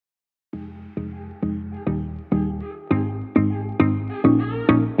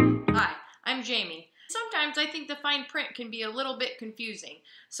I'm Jamie. Sometimes I think the fine print can be a little bit confusing,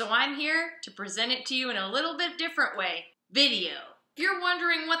 so I'm here to present it to you in a little bit different way. Video. If you're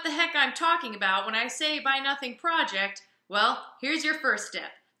wondering what the heck I'm talking about when I say Buy Nothing Project, well, here's your first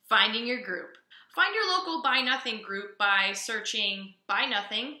step, finding your group. Find your local Buy Nothing group by searching Buy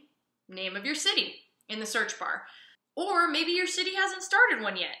Nothing, name of your city, in the search bar. Or maybe your city hasn't started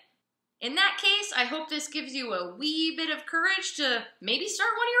one yet. In that case, I hope this gives you a wee bit of courage to maybe start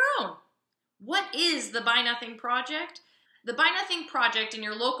one of your own. What is the Buy Nothing Project? The Buy Nothing Project in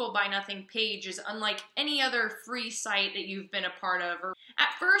your local Buy Nothing page is unlike any other free site that you've been a part of.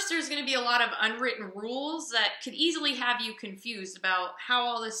 At first, there's going to be a lot of unwritten rules that could easily have you confused about how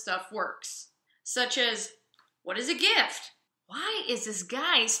all this stuff works. Such as, what is a gift? Why is this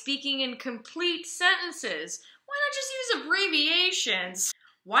guy speaking in complete sentences? Why not just use abbreviations?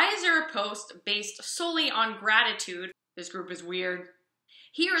 Why is there a post based solely on gratitude? This group is weird.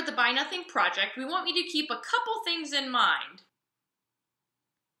 Here at the Buy Nothing Project, we want you to keep a couple things in mind.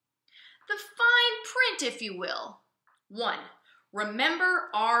 The fine print, if you will. 1. Remember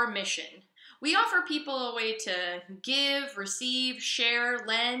our mission. We offer people a way to give, receive, share,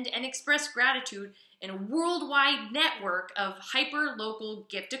 lend, and express gratitude in a worldwide network of hyper-local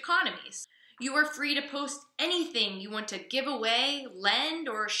gift economies. You are free to post anything you want to give away, lend,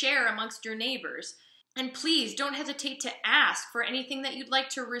 or share amongst your neighbors. And please don't hesitate to ask for anything that you'd like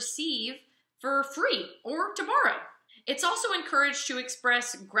to receive for free or to borrow. It's also encouraged to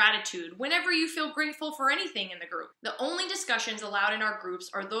express gratitude whenever you feel grateful for anything in the group. The only discussions allowed in our groups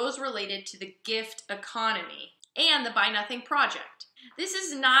are those related to the gift economy and the Buy Nothing Project. This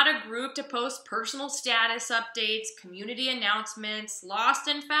is not a group to post personal status updates, community announcements, lost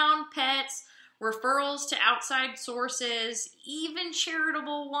and found pets, referrals to outside sources, even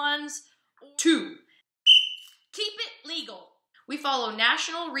charitable ones. 2. Keep it legal. We follow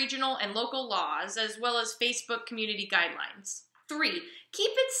national, regional, and local laws, as well as Facebook community guidelines. 3.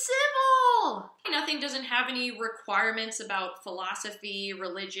 Keep it civil. Nothing doesn't have any requirements about philosophy,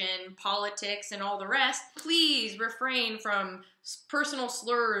 religion, politics, and all the rest. Please refrain from personal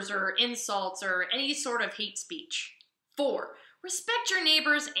slurs or insults or any sort of hate speech. 4. Respect your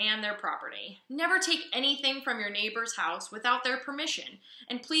neighbors and their property. Never take anything from your neighbor's house without their permission,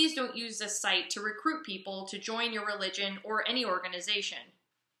 and please don't use this site to recruit people to join your religion or any organization.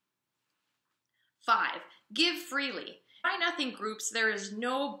 5. Give freely. Buy Nothing groups, there is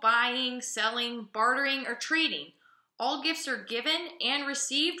no buying, selling, bartering, or trading. All gifts are given and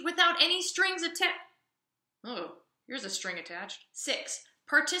received without any strings attached. Oh, here's a string attached. 6.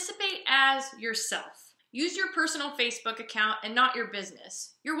 Participate as yourself. Use your personal Facebook account and not your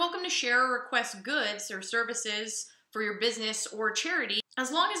business. You're welcome to share or request goods or services for your business or charity,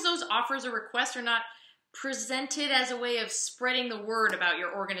 as long as those offers or requests are not presented as a way of spreading the word about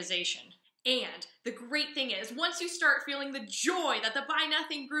your organization. And the great thing is, once you start feeling the joy that the Buy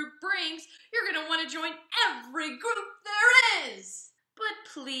Nothing group brings, you're going to want to join every group there is.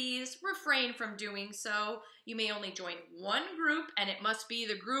 But please refrain from doing so. You may only join one group, and it must be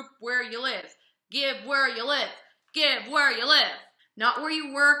the group where you live. Give where you live. Give where you live. Not where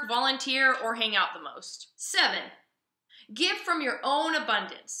you work, volunteer, or hang out the most. 7. Give from your own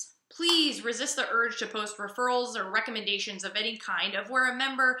abundance. Please resist the urge to post referrals or recommendations of any kind of where a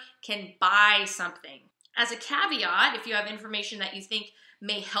member can buy something. As a caveat, if you have information that you think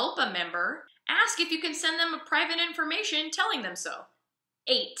may help a member, ask if you can send them a private information telling them so.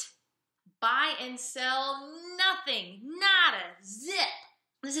 8. Buy and sell nothing. Nada. Zip.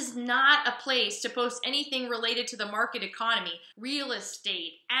 This is not a place to post anything related to the market economy, real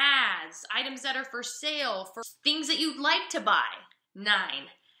estate, ads, items that are for sale, for things that you'd like to buy. 9.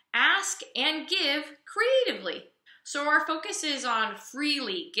 Ask and give creatively. So our focus is on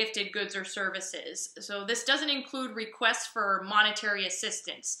freely gifted goods or services. So this doesn't include requests for monetary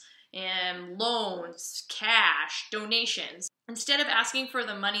assistance, loans, cash, donations. Instead of asking for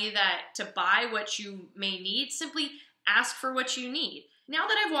the money to buy what you may need, simply ask for what you need. Now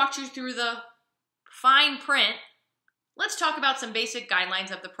that I've walked you through the fine print, let's talk about some basic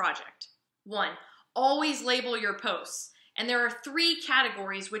guidelines of the project. 1. Always label your posts. And there are 3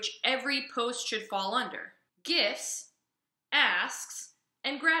 categories which every post should fall under: gifts, asks,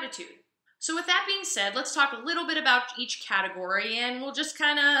 and gratitude. So with that being said, let's talk a little bit about each category, and we'll just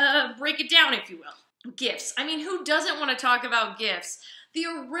kind of break it down, if you will. Gifts. I mean, who doesn't want to talk about gifts? The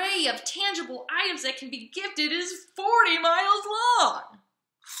array of tangible items that can be gifted is 40 miles long.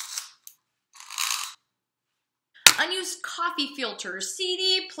 unused coffee filters,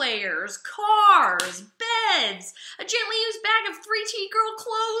 CD players, cars, beds, a gently used bag of 3T girl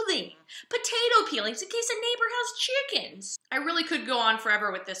clothing, potato peelings in case a neighbor has chickens. I really could go on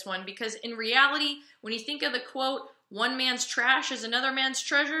forever with this one because in reality, when you think of the quote, one man's trash is another man's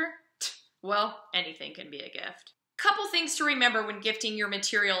treasure, well, anything can be a gift. Couple things to remember when gifting your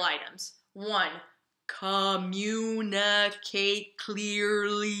material items. 1. Communicate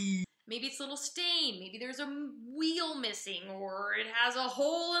clearly. Maybe it's a little stain, maybe there's a wheel missing, or it has a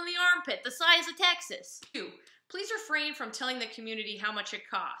hole in the armpit the size of Texas. 2. Please refrain from telling the community how much it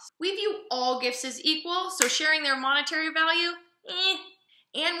costs. We view all gifts as equal, so sharing their monetary value,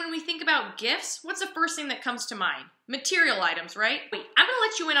 And when we think about gifts, what's the first thing that comes to mind? Material items, right? Wait, I'm gonna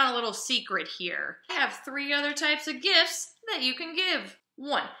let you in on a little secret here. I have 3 other types of gifts that you can give.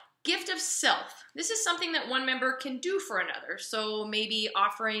 1, gift of self. This is something that one member can do for another. So maybe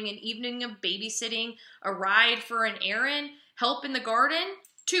offering an evening of babysitting, a ride for an errand, help in the garden.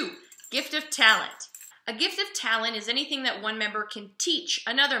 2, gift of talent. A gift of talent is anything that one member can teach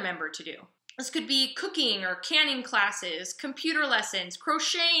another member to do. This could be cooking or canning classes, computer lessons,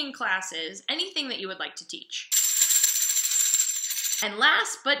 crocheting classes, anything that you would like to teach. And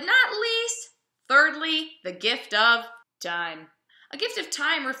last but not least, thirdly, the gift of time. A gift of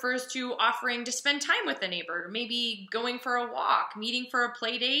time refers to offering to spend time with a neighbor, maybe going for a walk, meeting for a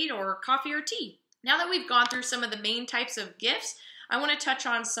play date, or coffee or tea. Now that we've gone through some of the main types of gifts, I want to touch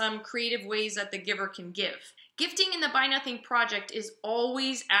on some creative ways that the giver can give. Gifting in the Buy Nothing Project is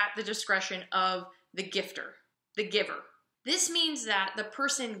always at the discretion of the gifter, the giver. This means that the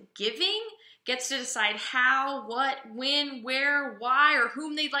person giving gets to decide how, what, when, where, why, or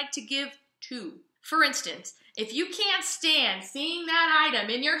whom they'd like to give to. For instance, if you can't stand seeing that item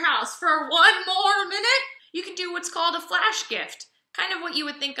in your house for 1 more minute, you can do what's called a flash gift, kind of what you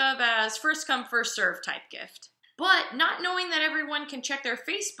would think of as first come, first serve type gift. But not knowing that everyone can check their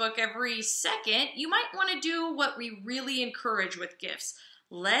Facebook every second, you might want to do what we really encourage with gifts.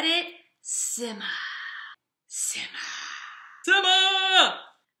 Let it simmer. Simmer. Simmer!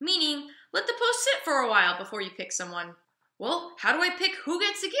 Meaning, let the post sit for a while before you pick someone. Well, how do I pick who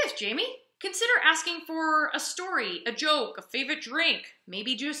gets the gift, Jamie? Consider asking for a story, a joke, a favorite drink,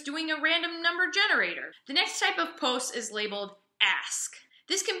 maybe just doing a random number generator. The next type of post is labeled Ask.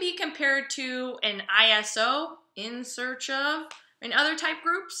 This can be compared to an ISO, in search of, in other type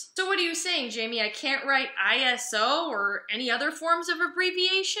groups. So what are you saying, Jamie? I can't write ISO or any other forms of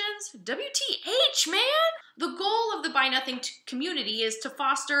abbreviations? WTH, man! The goal of the Buy Nothing community is to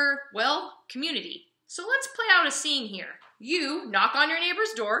foster, well, community. So let's play out a scene here. You knock on your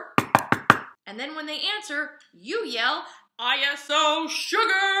neighbor's door, and then when they answer, you yell, ISO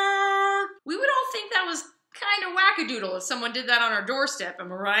sugar! We would all think that was kind of wackadoodle if someone did that on our doorstep,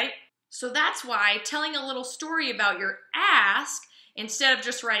 am I right? So that's why telling a little story about your ask, instead of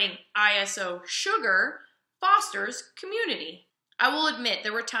just writing ISO sugar, fosters community. I will admit,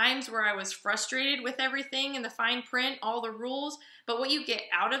 there were times where I was frustrated with everything in the fine print, all the rules, but what you get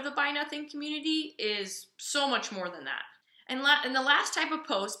out of the Buy Nothing community is so much more than that. And the last type of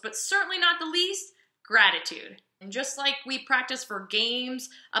post, but certainly not the least, gratitude. And just like we practice for games,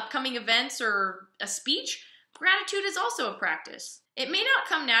 upcoming events, or a speech, gratitude is also a practice. It may not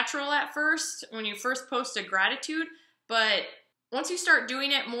come natural at first when you first post a gratitude, but once you start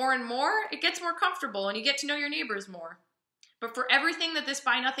doing it more and more, it gets more comfortable and you get to know your neighbors more. But for everything that this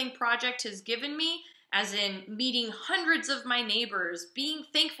Buy Nothing project has given me, as in meeting hundreds of my neighbors, being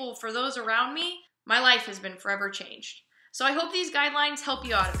thankful for those around me, my life has been forever changed. So I hope these guidelines help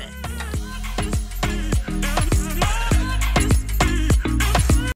you out a bit.